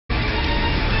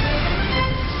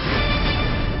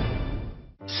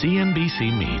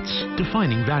CNBC Meets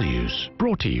Defining Values,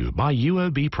 brought to you by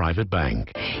UOB Private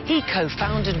Bank. He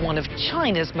co-founded one of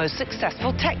China's most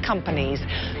successful tech companies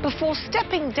before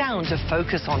stepping down to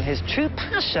focus on his true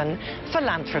passion,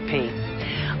 philanthropy.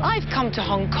 I've come to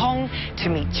Hong Kong to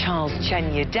meet Charles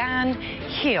Chen Yidan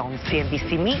here on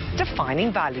CNBC Meet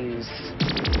Defining Values.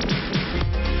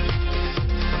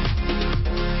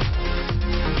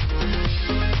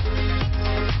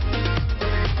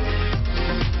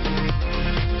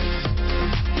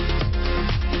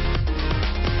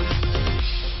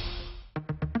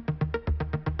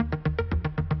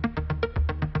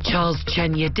 Charles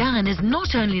Chen Yidan is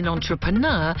not only an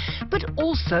entrepreneur, but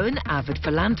also an avid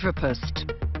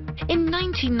philanthropist. In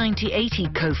 1998, he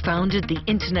co-founded the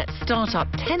internet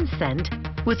startup Tencent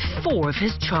with 4 of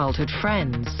his childhood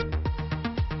friends.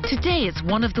 Today, it's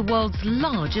one of the world's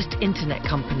largest internet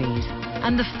companies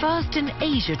and the first in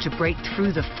Asia to break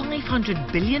through the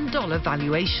 $500 billion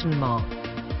valuation mark.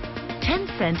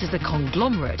 Tencent is a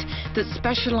conglomerate that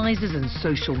specializes in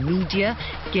social media,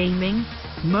 gaming,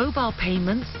 mobile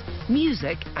payments,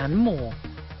 music and more.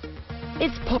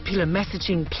 Its popular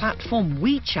messaging platform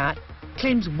WeChat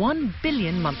claims 1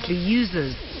 billion monthly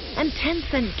users, and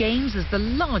Tencent Games is the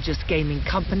largest gaming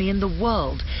company in the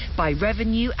world by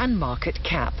revenue and market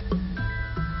cap.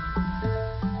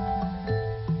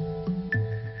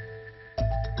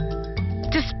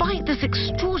 Despite this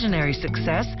extraordinary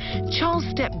success, Charles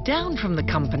stepped down from the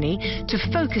company to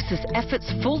focus his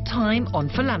efforts full-time on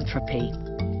philanthropy.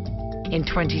 In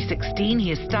 2016,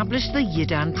 he established the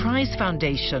Yidan Prize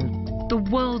Foundation, the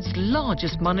world's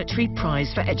largest monetary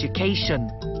prize for education.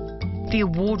 The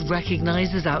award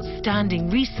recognizes outstanding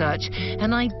research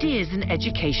and ideas in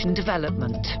education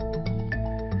development.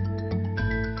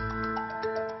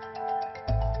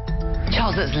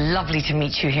 Charles, it's lovely to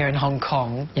meet you here in Hong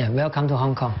Kong. Yeah, welcome to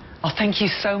Hong Kong. Oh, thank you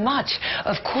so much.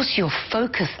 Of course, your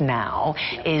focus now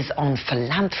is on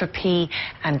philanthropy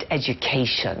and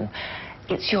education.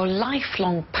 It's your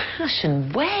lifelong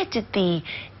passion. Where did the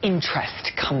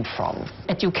interest come from?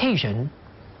 Education,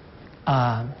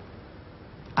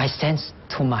 I sent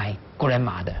to my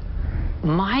grandmother.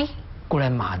 My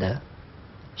grandmother,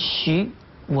 she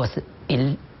was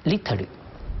illiterate,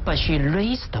 but she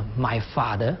raised my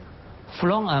father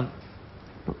from a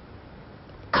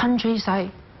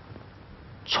countryside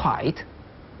child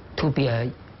to be a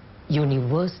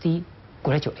university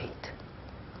graduate.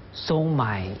 So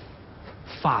my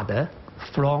father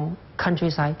from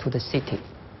countryside to the city,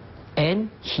 and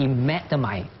he met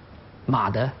my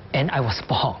mother, and I was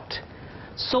born.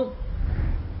 So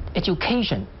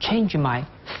education changed my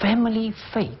family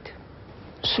fate.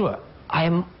 Sure, I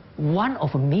am one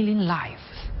of a million lives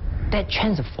that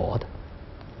transformed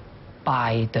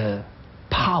by the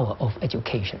power of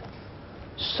education.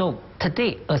 So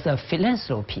today, as a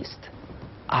philanthropist,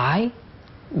 I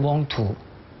want to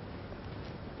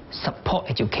support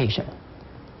education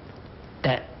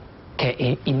that can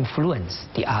influence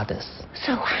the others.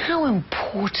 So how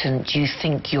important do you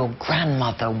think your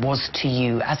grandmother was to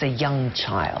you as a young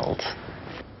child?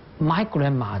 My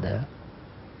grandmother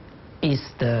is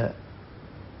the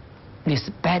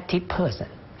respected person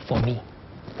for me.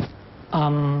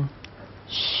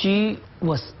 She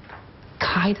was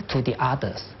kind to the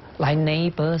others, like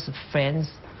neighbors, friends,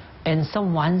 and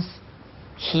someone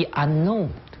he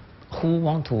unknown who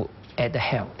want to add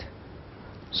help.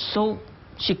 So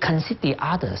she considered the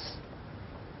others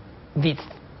with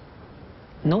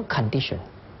no condition.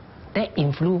 That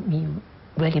influenced me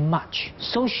very much.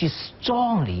 So she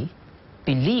strongly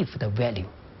believed the value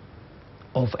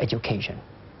of education.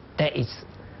 That is,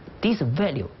 this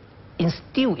value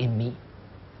instilled in me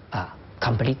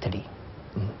completely.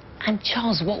 And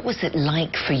Charles, what was it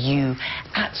like for you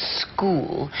at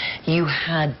school? You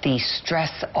had the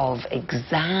stress of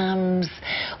exams.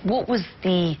 What was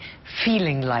the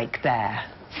feeling like there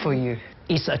for you?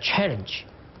 It's a challenge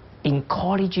in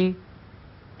college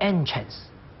entrance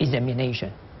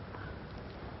examination.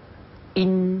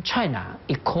 In China,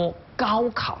 it's called 高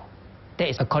考. That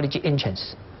is a college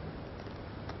entrance.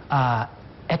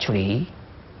 Actually,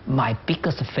 my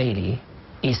biggest failure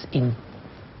is in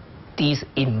this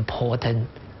important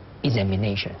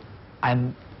examination. I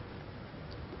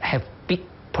have big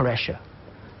pressure,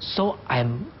 so I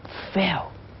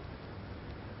fail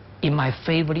in my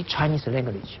favorite Chinese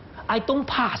language. I don't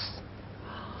pass,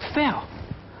 fail.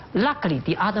 Luckily,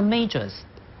 the other majors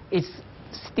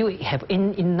still have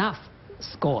enough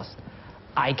scores.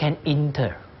 I can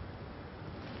enter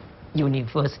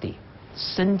university,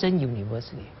 Shenzhen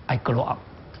University. I grew up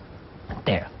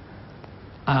there.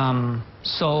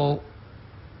 So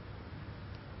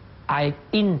I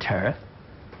enter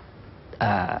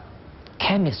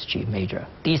chemistry major.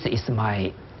 This is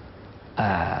my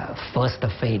first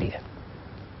failure.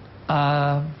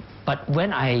 But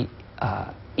when I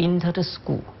entered the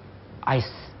school, I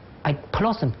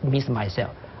promised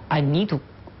myself I need to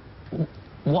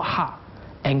work hard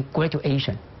and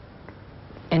graduation.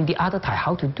 And the other time,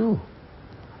 how to do?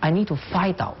 I need to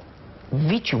find out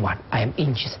which one I am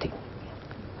interested in.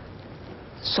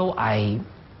 So I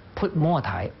put more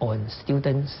time on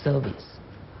student service.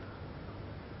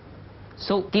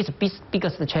 So this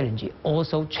biggest challenge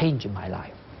also changed my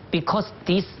life, because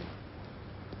this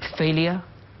failure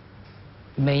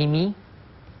made me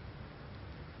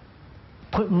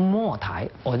put more time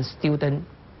on student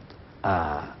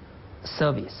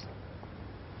service.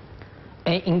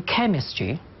 And in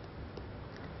chemistry,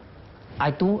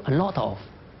 I do a lot of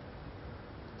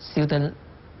student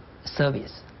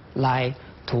service, like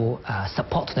to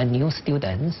support the new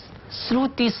students. Through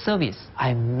this service,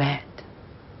 I met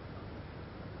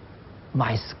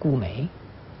my schoolmate,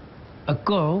 a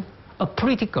girl, a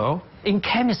pretty girl in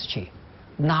chemistry,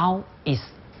 now is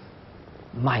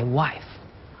my wife.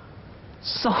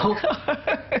 So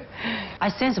I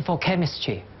sense for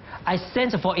chemistry, I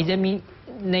sense for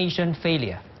examination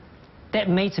failure. That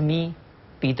makes me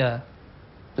be the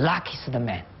luckiest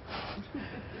man.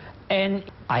 And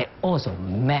I also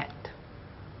met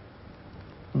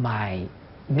my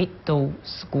middle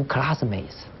school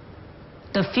classmates,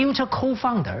 the future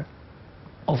co-founder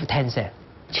of Tencent.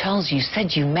 Charles, you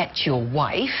said you met your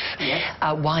wife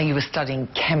while you were studying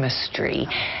chemistry.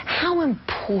 How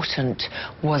important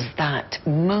was that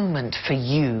moment for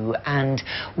you, and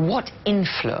what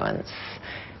influence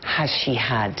has she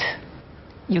had?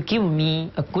 You give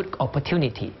me a good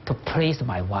opportunity to praise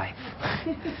my wife.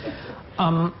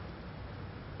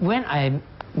 When I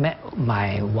met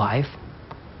my wife,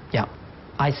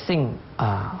 I think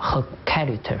her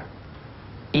character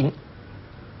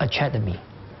attracted me,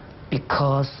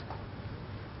 because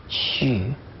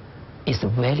she is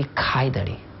very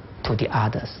kindly to the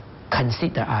others,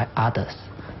 consider others.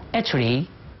 Actually,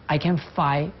 I can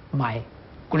find my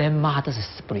grandmother's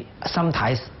spirit.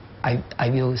 Sometimes I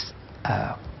will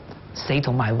say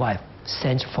to my wife,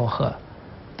 thank for her,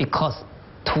 because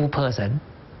two persons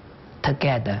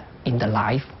together in the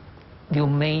life will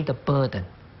make the burden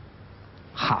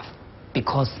half,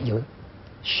 because you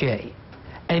share it,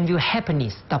 and your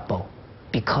happiness double,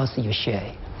 because you share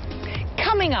it.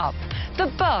 Coming up,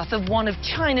 the birth of one of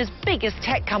China's biggest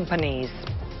tech companies.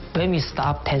 When we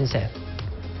start Tencent,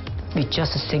 we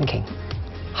just thinking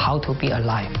how to be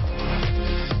alive.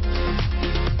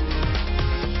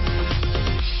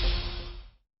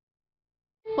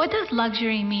 What does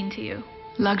luxury mean to you?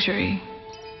 Luxury.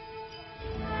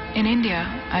 In India,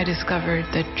 I discovered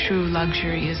that true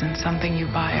luxury isn't something you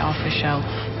buy off a shelf.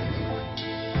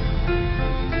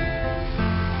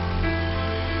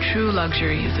 True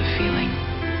luxury is a feeling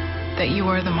that you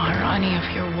are the Maharani of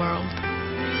your world.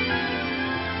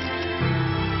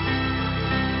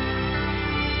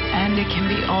 And it can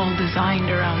be all designed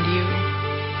around you.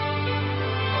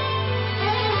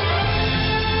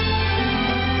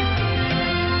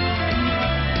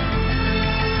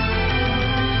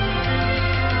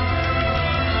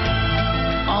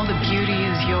 All the beauty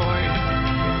is yours.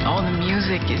 All the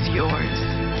music is yours.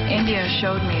 India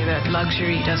showed me that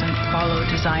luxury doesn't follow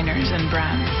designers and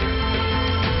brands.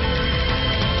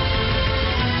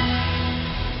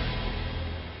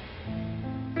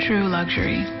 True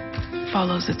luxury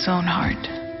follows its own heart.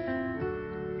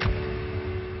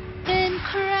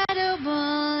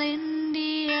 Incredible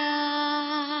India.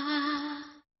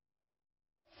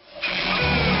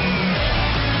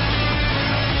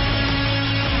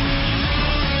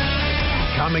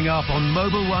 Coming up on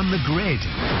Mobile One The Grid,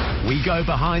 we go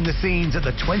behind the scenes at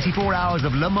the 24 Hours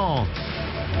of Le Mans.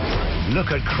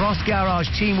 Look at cross-garage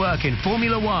teamwork in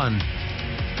Formula One.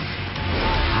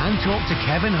 And talk to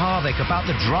Kevin Harvick about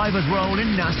the driver's role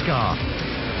in NASCAR.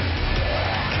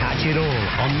 Catch it all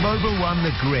on Mobile One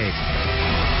The Grid.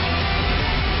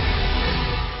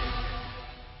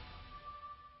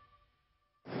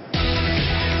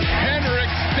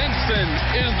 Henrik Stenson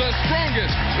is the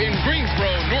strongest in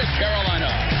Greensboro, North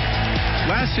Carolina.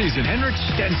 Last season, Henrik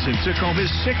Stenson took home his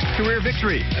 6th career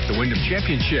victory at the Wyndham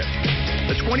Championship.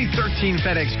 The 2013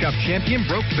 FedEx Cup champion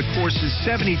broke the course's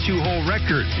 72-hole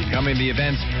record, becoming the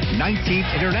event's 19th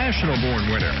international-born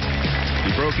winner.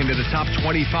 He broke into the top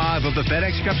 25 of the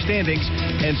FedEx Cup standings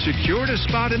and secured a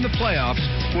spot in the playoffs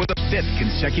for the 5th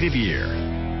consecutive year.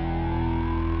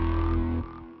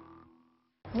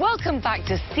 Welcome back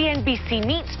to CNBC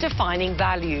Meets Defining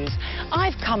Values.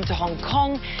 I've come to Hong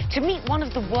Kong to meet one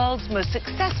of the world's most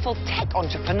successful tech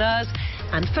entrepreneurs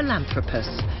and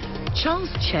philanthropist, Charles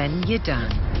Chen Yedan.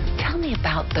 Tell me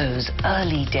about those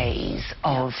early days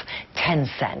of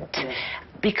Tencent.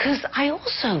 Because I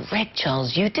also read,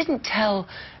 Charles, you didn't tell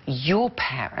your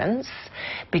parents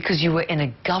because you were in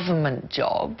a government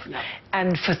job,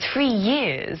 and for 3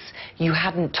 years you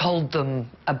hadn't told them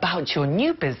about your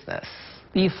new business.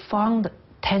 We found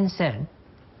Tencent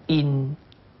in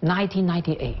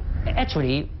 1998.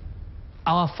 Actually,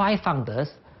 our 5 founders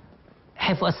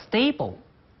have a stable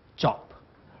job.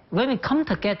 When we come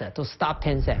together to start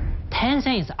Tencent,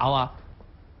 Tencent is our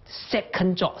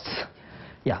second job.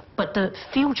 Yeah, but the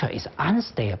future is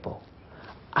unstable.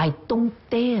 I don't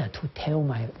dare to tell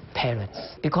my parents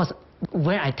because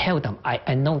when I tell them,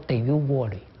 I know they will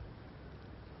worry.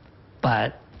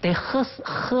 But they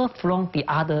heard from the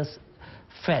other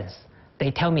friends.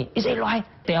 They tell me, is it right?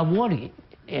 They are worried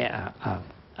at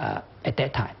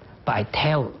that time. But I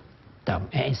tell them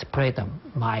and explain them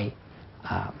my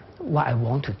what I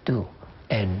want to do.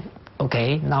 And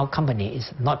okay, now company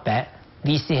is not bad.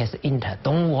 VC has entered.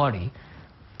 Don't worry.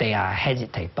 They are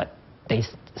hesitate, but they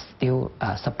still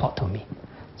support to me.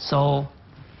 So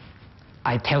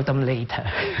I tell them later.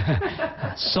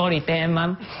 Sorry, Dad,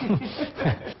 Mom.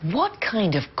 What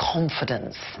kind of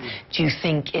confidence do you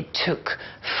think it took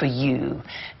for you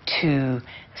to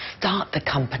start the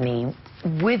company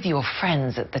with your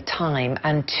friends at the time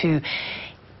and to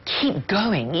keep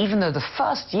going, even though the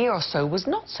first year or so was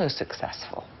not so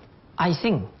successful? I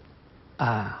think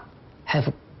have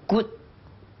a good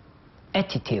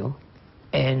attitude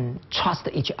and trust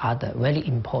each other, very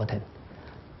important.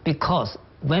 Because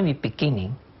when we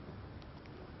beginning,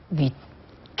 we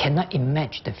cannot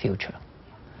imagine the future.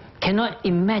 Cannot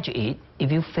imagine it if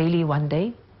you fail it one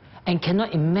day, and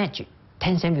cannot imagine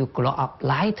Tencent will grow up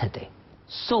like today.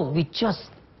 So we just,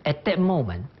 at that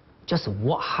moment, just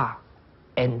work hard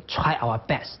and try our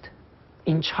best.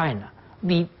 In China,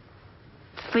 we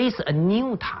face a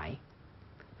new time,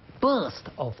 burst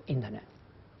of internet.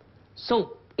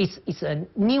 So it's a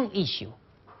new issue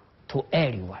to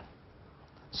everyone.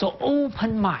 So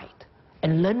open mind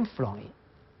and learn from it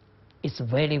is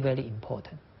very, very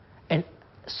important. And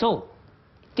so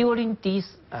during this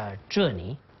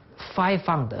journey, 5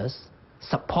 founders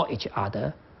support each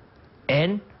other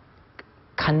and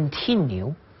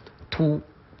continue to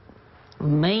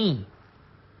make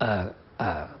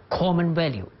common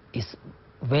value is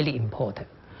very important.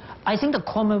 I think the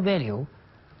common value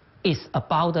is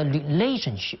about the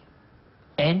relationship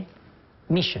and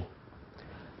mission.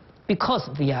 Because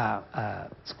we are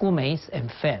schoolmates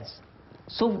and friends,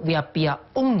 so we are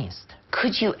honest.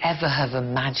 Could you ever have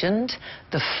imagined,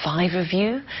 the 5 of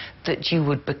you, that you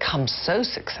would become so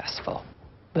successful?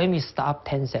 When we start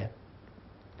Tencent,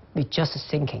 we just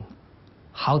thinking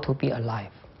how to be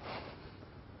alive,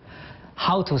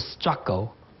 how to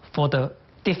struggle for the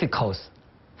difficulties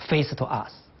faced to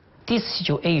us. This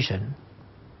situation,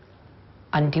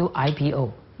 until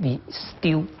IPO, we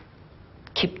still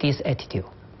keep this attitude.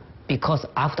 Because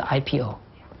after IPO,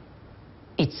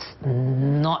 it's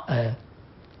not an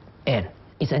end,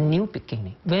 it's a new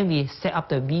beginning. When we set up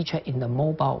the WeChat in the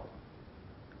mobile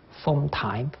phone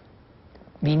time,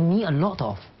 we need a lot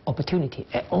of opportunity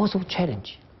and also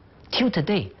challenge. Till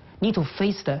today, need to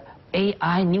face the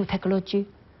AI, new technology,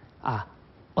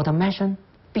 automation,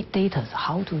 big data,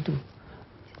 how to do.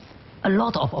 A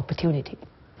lot of opportunity.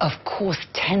 Of course,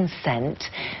 Tencent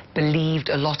believed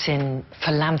a lot in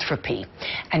philanthropy,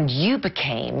 and you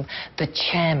became the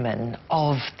chairman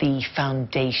of the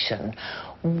foundation.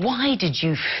 Why did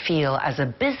you feel, as a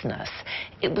business,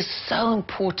 it was so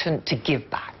important to give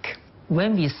back?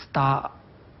 When we start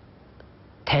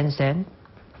Tencent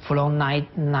from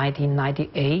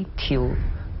 1998 till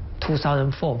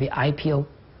 2004, we IPO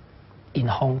in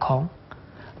Hong Kong,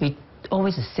 we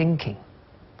always thinking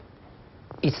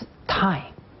it's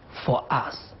time for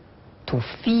us to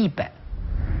feedback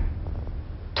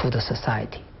to the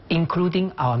society,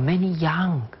 including our many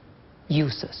young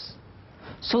users.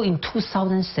 So in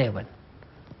 2007,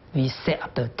 we set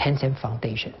up the Tencent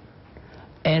Foundation.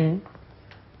 And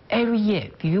every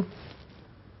year, you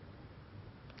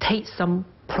take some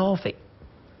profit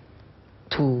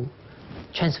to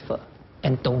transfer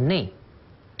and donate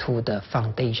to the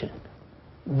foundation.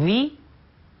 We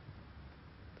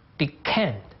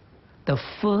became the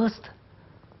first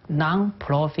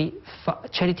non-profit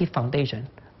charity foundation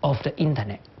of the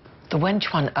internet. The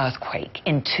Wenchuan earthquake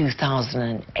in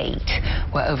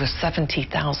 2008, where over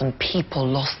 70,000 people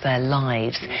lost their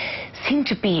lives, seemed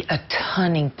to be a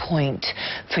turning point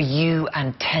for you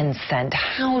and Tencent.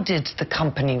 How did the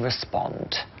company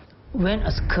respond? When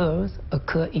a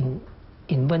occurred in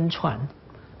Wenchuan,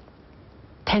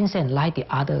 Tencent, like the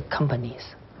other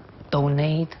companies,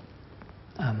 donate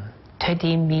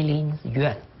 20 million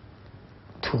yuan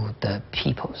to the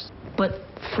peoples. But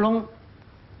from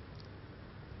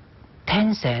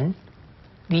Tencent,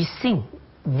 we think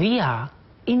we are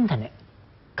internet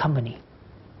company.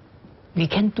 We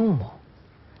can do more.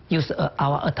 Use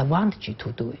our advantage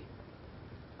to do it.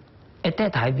 At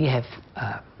that time, we have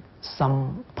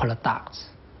some products,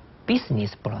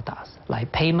 business products,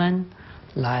 like payment,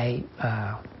 like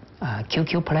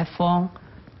QQ platform,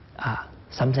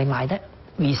 something like that.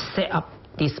 We set up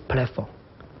this platform.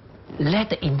 Let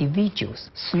the individuals,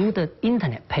 through the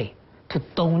internet pay, to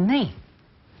donate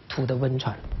to the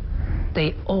Wenchuan.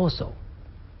 They also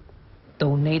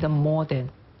donated more than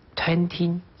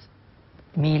 20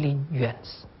 million yuan.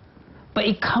 But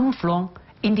it comes from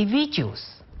individuals,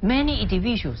 many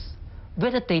individuals,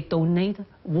 whether they donate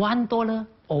 $1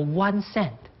 or 1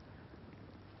 cent,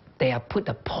 they have put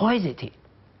a positive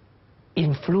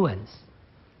influence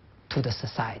to the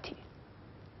society.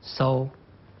 So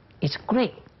it's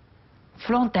great.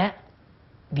 From that,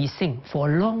 we think for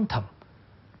a long term,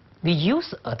 we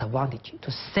use advantage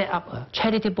to set up a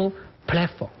charitable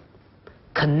platform,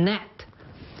 connect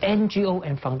NGO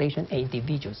and foundation and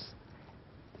individuals,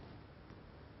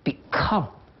 become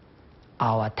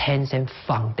our Tencent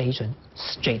Foundation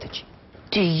strategy.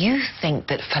 Do you think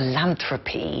that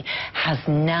philanthropy has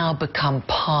now become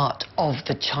part of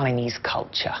the Chinese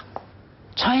culture?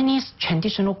 Chinese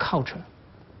traditional culture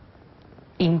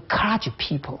encourage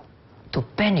people to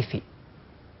benefit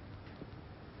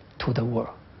to the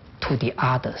world, to the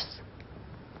others.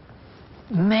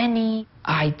 Many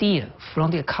ideas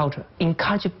from the culture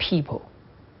encourage people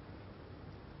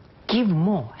give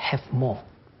more, have more.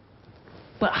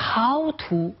 But how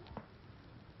to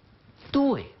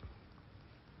do it?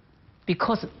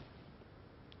 Because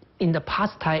in the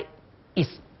past time, it's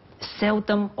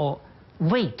seldom or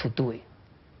way to do it.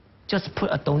 Just put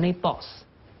a donate box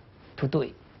to do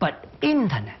it. But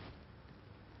internet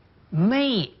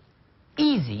made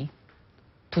easy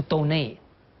to donate,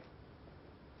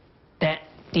 that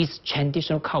this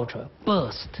traditional culture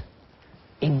burst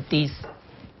in this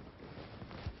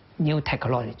new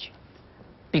technology.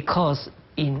 Because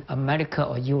in America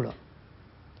or Europe,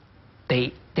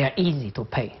 they are easy to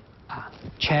pay.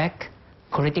 Check,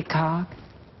 credit card.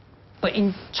 But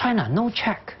in China, no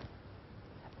check.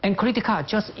 And credit card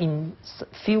just in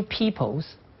few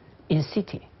peoples in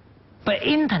city. But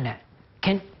internet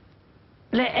can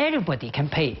let everybody can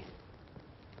pay.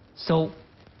 So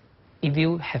if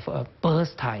you have a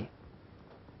burst time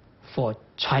for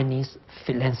Chinese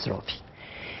philanthropy.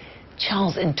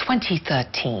 Charles, in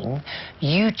 2013,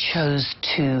 you chose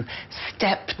to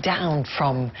step down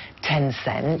from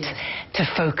Tencent to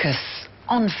focus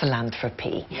on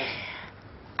philanthropy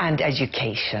and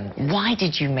education. Why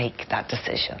did you make that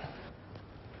decision?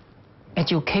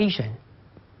 Education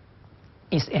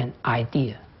is an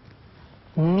idea.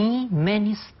 Need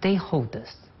many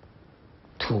stakeholders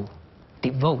to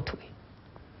devote to it.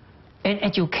 And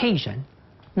education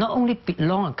not only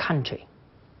belongs to a country,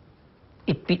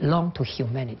 it belongs to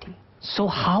humanity. So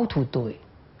how to do it?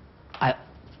 I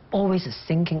always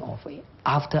thinking of it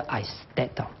after I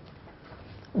stepped down.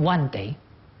 One day,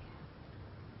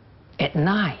 at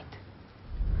night,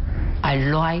 I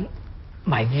write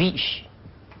my wish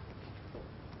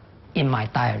in my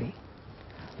diary.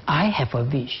 I have a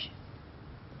wish.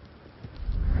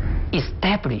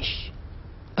 Establish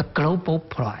a global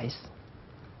prize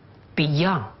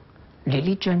beyond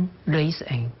religion, race,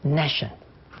 and nation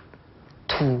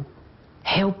to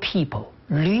help people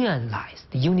realize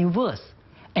the universe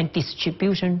and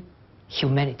distribution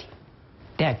humanity.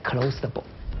 They are close the book.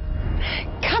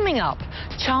 Coming up,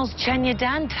 Charles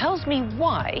Chen-Yadan tells me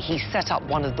why he set up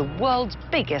one of the world's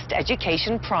biggest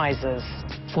education prizes.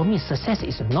 For me, success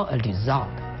is not a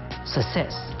result.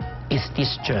 Success is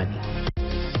this journey.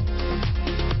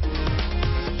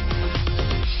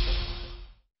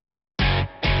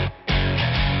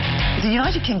 The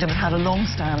United Kingdom had a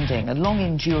long-standing, a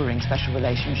long-enduring special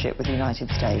relationship with the United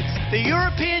States. The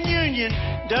European Union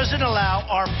doesn't allow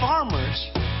our farmers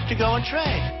to go and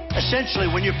trade. Essentially,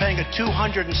 when you're paying a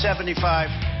 275%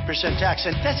 tax,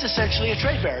 and that's essentially a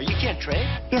trade barrier. You can't trade.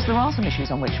 Yes, there are some issues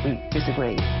on which we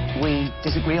disagree. We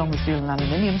disagree on the steel and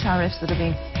aluminium tariffs that are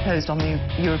being imposed on the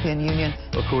European Union.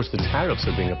 Of course, the tariffs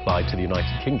are being applied to the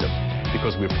United Kingdom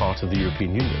because we're part of the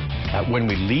European Union. When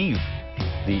we leave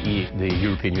the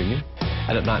European Union,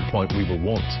 and at that point we will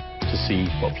want to see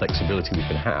what flexibility we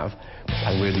can have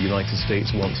and where the United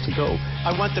States wants to go.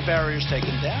 I want the barriers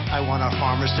taken down. I want our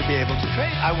farmers to be able to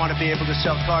trade. I want to be able to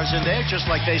sell cars in there just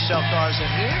like they sell cars in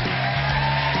here.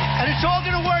 And it's all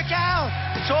going to work out.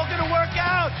 It's all going to work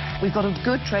out. We've got a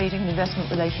good trading and investment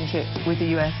relationship with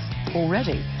the US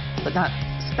already, but that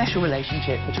special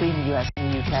relationship between the US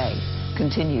and the UK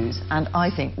continues, and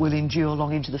I think will endure long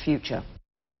into the future.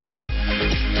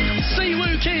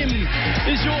 Siwoo Kim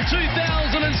is your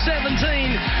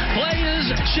 2017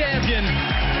 Players Champion.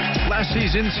 Last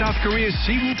season, South Korea's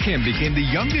Siwoo Kim became the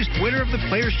youngest winner of the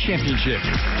Players Championship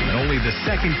and only the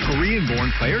second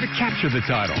Korean-born player to capture the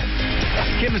title.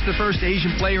 Kim is the first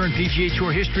Asian player in PGA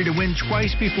Tour history to win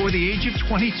twice before the age of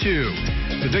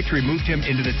 22. The victory moved him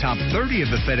into the top 30 of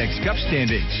the FedEx Cup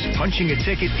standings, punching a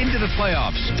ticket into the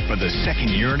playoffs for the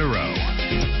second year in a row.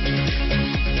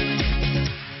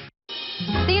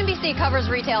 Cnbc covers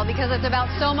retail because it's about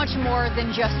so much more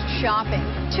than just shopping.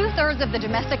 2/3 of the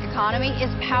domestic economy is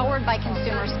powered by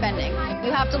consumer spending.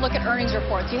 You have to look at earnings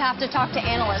reports. You have to talk to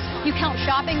analysts. You count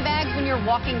shopping bags when you're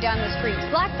walking down the street.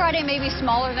 Black Friday may be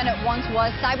smaller than it once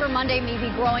was. Cyber Monday may be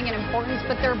growing in importance,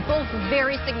 but they're both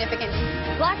very significant.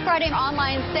 Black Friday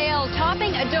online sales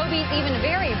topping Adobe's even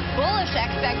very bullish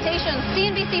expectations.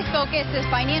 CNBC's focus is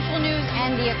financial news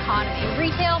and the economy.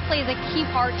 Retail plays a key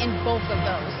part in both of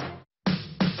those.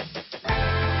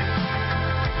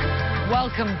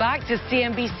 Welcome back to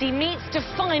CNBC Meets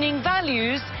Defining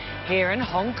Values here in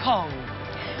Hong Kong.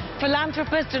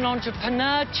 Philanthropist and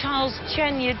entrepreneur Charles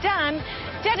Chen Yidan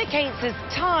dedicates his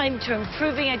time to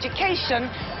improving education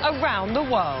around the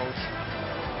world.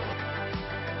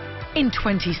 In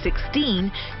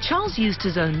 2016, Charles used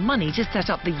his own money to set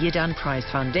up the Yidan Prize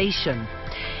Foundation.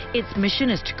 Its mission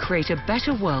is to create a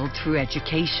better world through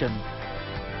education.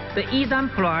 The Yidan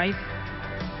Prize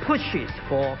pushes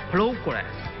for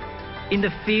progress in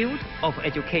the field of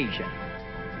education.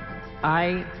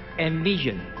 I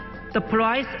envision the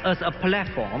prize as a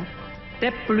platform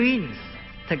that brings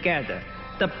together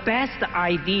the best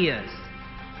ideas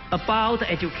about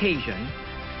education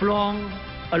from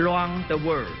around the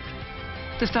world.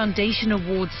 The foundation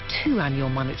awards 2 annual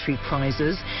monetary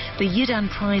prizes, the Yidan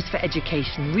Prize for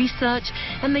Education Research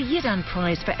and the Yidan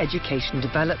Prize for Education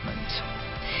Development.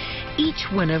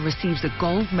 Each winner receives a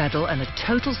gold medal and a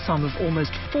total sum of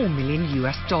almost $4 million.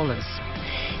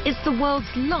 It's the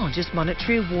world's largest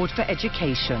monetary award for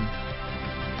education.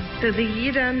 The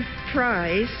Yidan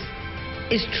Prize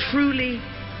is truly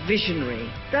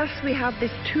visionary. Thus, we have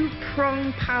this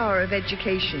two-pronged power of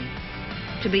education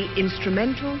to be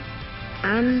instrumental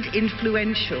and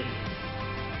influential.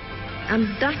 And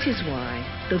that is why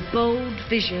the bold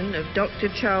vision of Dr.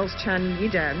 Charles Chen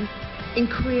Yidan in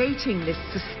creating this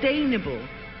sustainable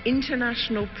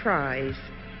international prize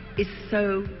is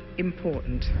so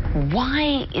important.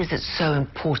 Why is it so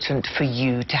important for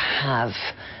you to have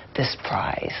this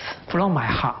prize? From my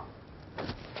heart,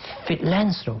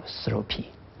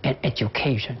 philanthropy and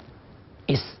education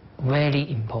is very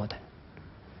important.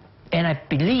 And I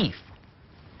believe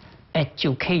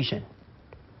education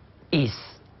is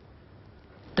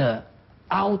the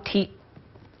ultimate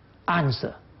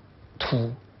answer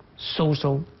to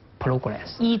social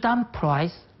progress. Yidan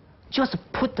Prize just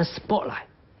put the spotlight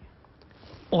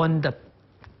on the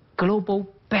global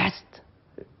best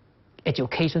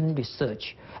education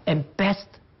research and best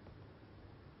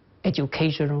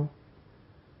educational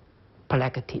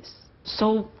practice.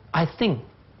 So I think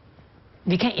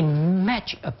we can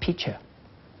imagine a picture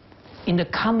in the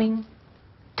coming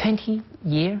 20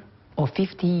 years or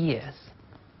 50 years.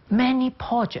 Many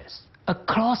projects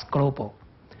across global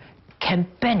can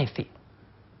benefit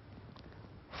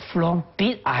from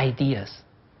big ideas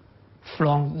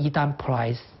from Yidan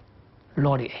Prize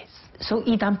laureates. So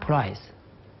Yidan Prize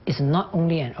is not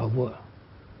only an award,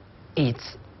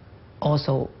 it's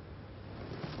also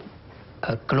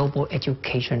a global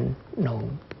educational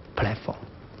platform.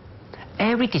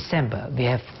 Every December, we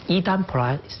have Yidan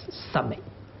Prize Summit.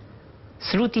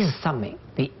 Through this summit,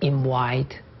 we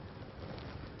invite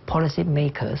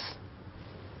policymakers,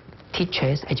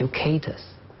 teachers, educators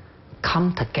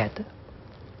come together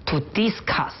to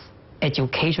discuss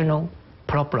educational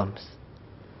problems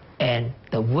and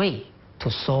the way to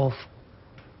solve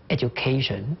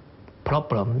education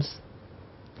problems,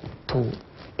 to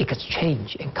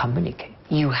exchange and communicate.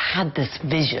 You had this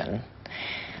vision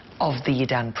of the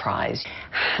Yidan Prize.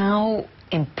 How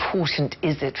important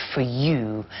is it for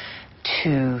you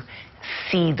to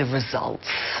see the results?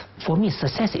 For me,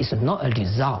 success is not a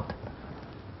result.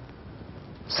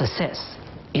 Success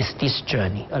is this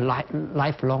journey, a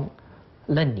lifelong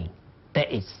learning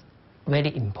that is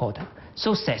very important.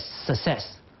 So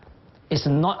success is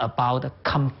not about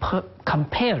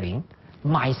comparing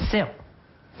myself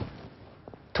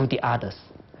to the others.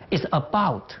 It's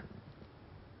about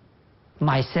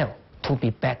myself to be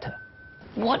better.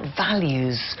 What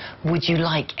values would you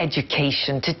like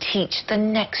education to teach the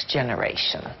next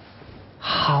generation?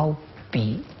 How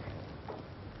be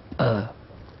a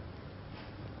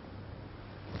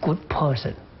good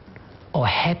person or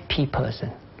happy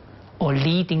person or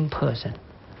leading person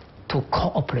to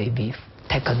cooperate with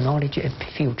technology and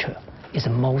future is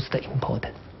most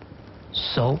important.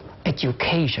 So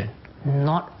education,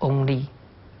 not only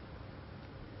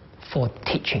for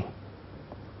teaching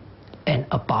and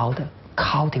about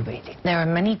cultivating. There are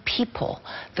many people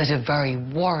that are very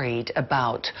worried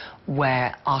about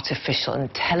where artificial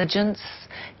intelligence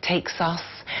takes us.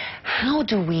 How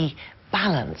do we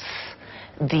balance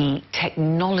the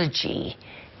technology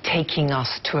taking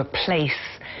us to a place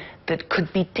that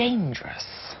could be dangerous?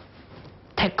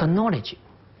 Technology,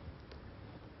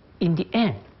 in the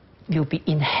end, will be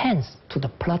enhanced to the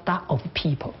product of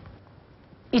people.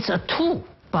 It's a tool,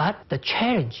 but the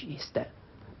challenge is that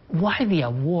why we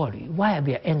are worried, why are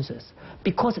we anxious?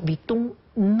 Because we don't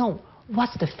know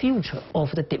what's the future of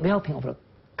the developing of the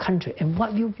country and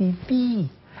what will we be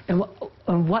and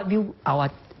what will our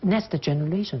next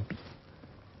generation be.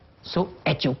 So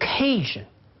education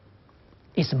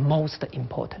is most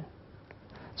important.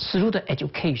 Through the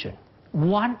education,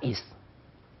 one is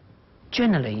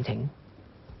generating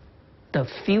the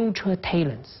future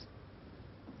talents.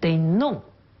 They know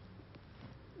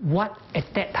what at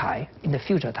that time, in the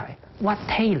future time, what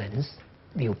talents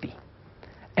will be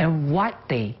and what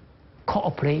they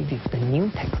cooperate with the new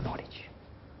technology.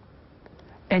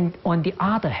 And on the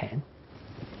other hand,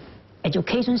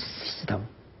 education system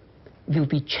will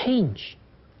be changed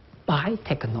by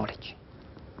technology,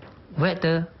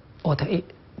 whether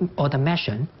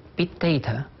automation, big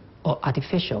data, or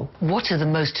artificial. What are the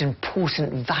most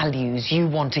important values you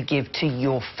want to give to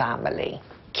your family?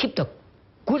 Keep the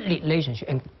good relationship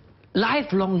and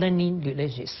lifelong learning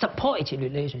relationship, supportive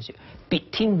relationship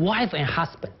between wife and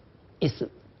husband is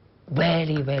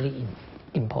very, very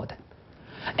important.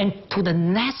 And to the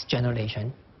next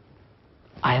generation,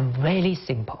 I am very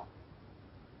simple.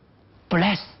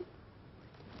 Blessed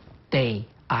they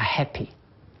are happy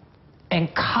and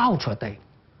culturally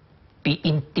be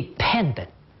independent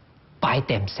by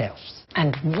themselves.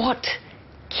 And what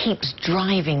keeps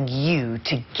driving you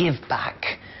to give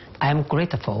back? I am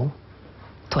grateful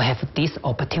to have this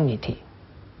opportunity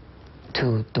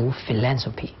to do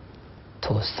philanthropy,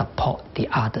 to support the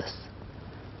others,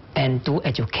 and do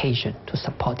education to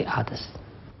support the others.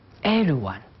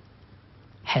 Everyone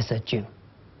has a dream.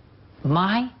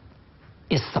 Mine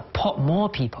is support more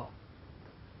people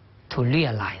to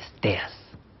realize theirs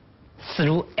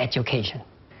through education.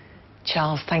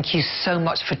 Charles, thank you so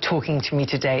much for talking to me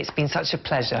today. It's been such a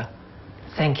pleasure.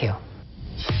 Thank you.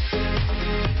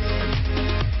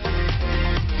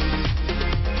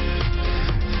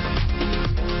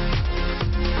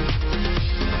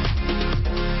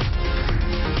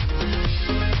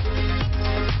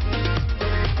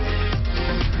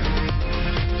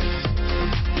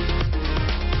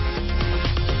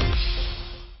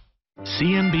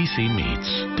 CNBC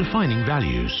Meets Defining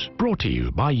Values, brought to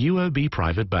you by UOB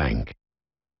Private Bank.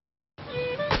 Good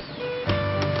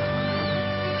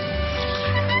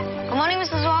morning,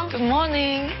 Mrs. Wong. Good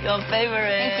morning. Your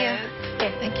favorite. Thank you.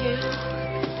 Okay, thank you.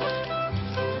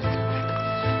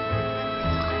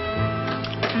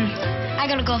 I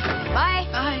gotta go. Bye.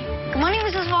 Bye. Good morning,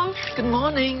 Mrs. Wong. Good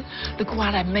morning. Look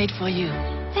what I made for you.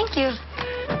 Thank you.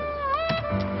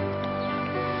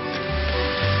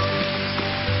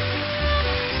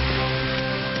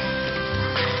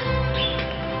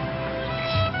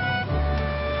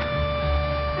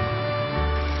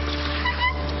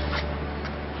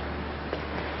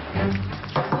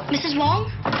 Mrs. Wong?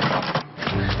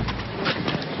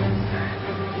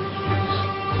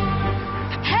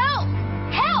 Help!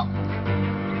 Help!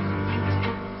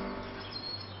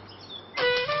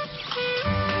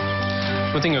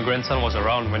 Good thing your grandson was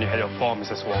around when you had your fall,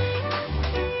 Mrs. Wong.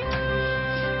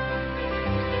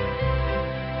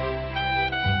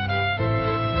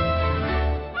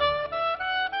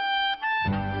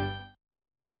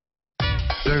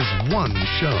 There's one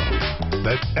show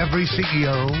that every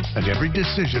CEO and every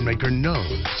decision maker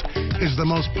knows is the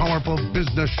most powerful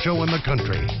business show in the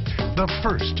country. The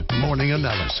First Morning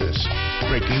Analysis.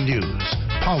 Breaking news,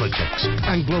 politics,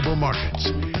 and global markets.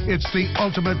 It's the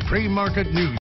ultimate pre-market news